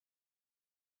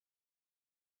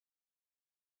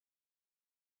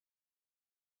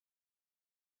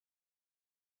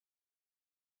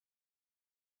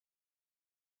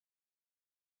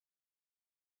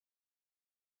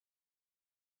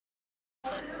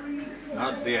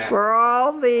Not the For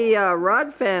all the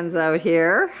Rod fans out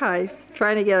here, I'm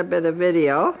trying to get a bit of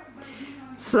video.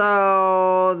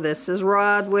 So this is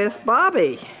Rod with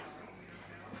Bobby.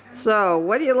 So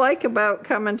what do you like about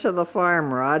coming to the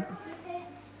farm, Rod?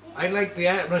 I like the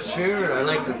atmosphere. I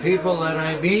like the people that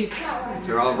I meet.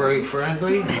 They're all very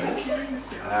friendly.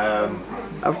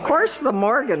 Of course, the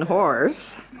Morgan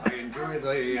horse. I enjoy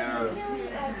the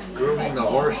grooming the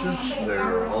horses.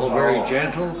 They're all very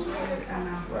gentle,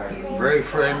 very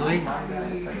friendly.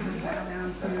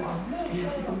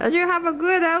 And you have a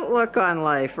good outlook on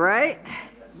life, right?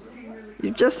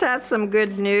 You just had some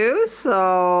good news,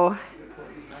 so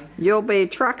you'll be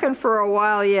trucking for a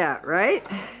while yet, right?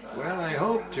 Well, I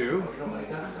hope to.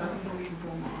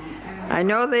 I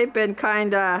know they've been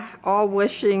kind of all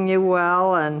wishing you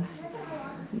well, and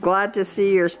glad to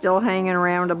see you're still hanging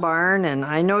around a barn. And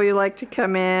I know you like to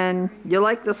come in. You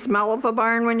like the smell of a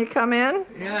barn when you come in?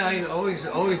 Yeah, I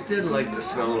always did like the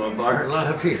smell of a barn. A lot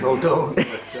of people don't, but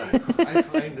I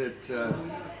find it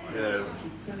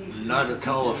not at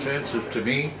all offensive to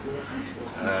me.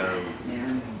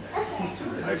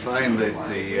 I find that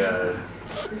the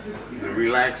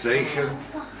relaxation,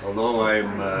 although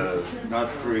I'm not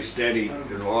very steady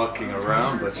in walking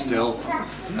around, but still,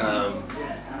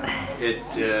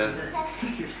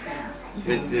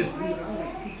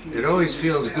 it always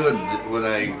feels good when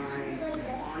I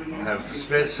have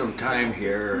spent some time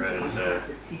here, and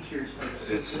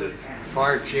it's a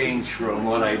far change from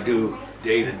what I do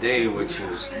day to day, which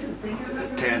is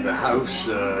tend the house,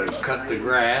 cut the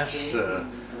grass.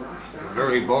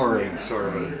 Very boring sort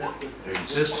of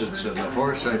existence, and the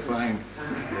horse I find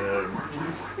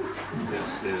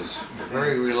is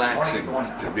very relaxing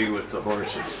to be with the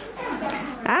horses.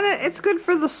 And it's good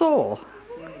for the soul.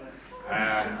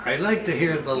 I like to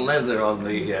hear the leather on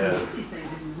the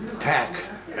tack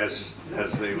as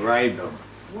they ride them.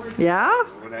 Yeah?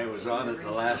 When I was on it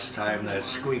the last time, that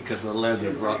squeak of the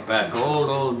leather brought back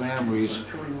old memories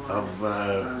of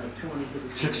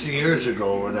 60 years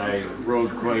ago when I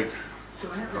rode quite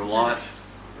a lot.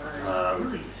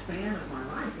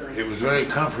 It was very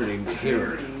comforting to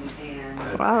hear it.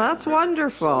 Well, that's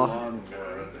wonderful. So long,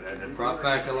 and it brought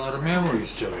back a lot of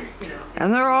memories to me.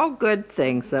 And they're all good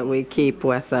things that we keep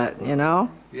with it, you know?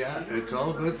 Yeah, it's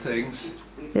all good things.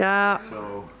 Yeah.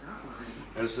 So,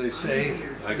 as they say,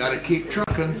 I gotta keep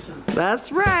trucking.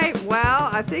 That's right. Well,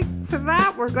 I think for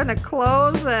that we're going to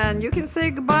close, and you can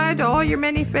say goodbye to all your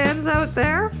many fans out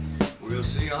there. We'll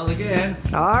see y'all again.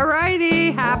 All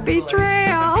righty. Happy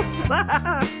trails.